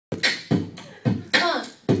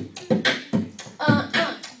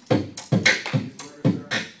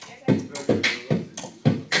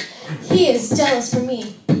is jealous for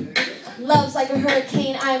me. Love's like a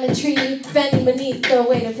hurricane, I am a tree, bending beneath the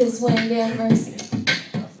weight of his wind and mercy.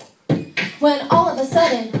 When all of a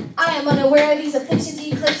sudden, I am unaware these afflictions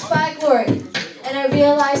eclipsed by glory. And I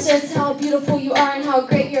realize just how beautiful you are and how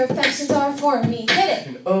great your affections are for me. Hit it!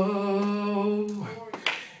 And oh,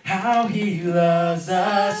 how he loves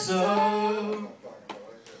us so.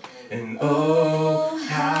 And oh,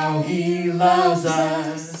 how he loves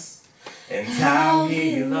us. And how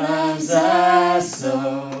he loves us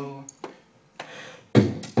so.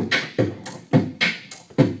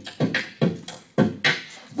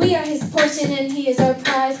 We are his portion and he is our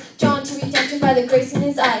prize, drawn to redemption by the grace in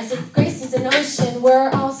his eyes. If grace is an ocean, we're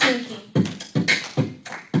all sinking.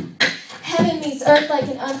 Heaven meets earth like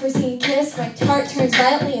an unforeseen kiss. My heart turns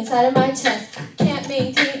violently inside of my chest. Can't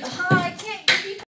maintain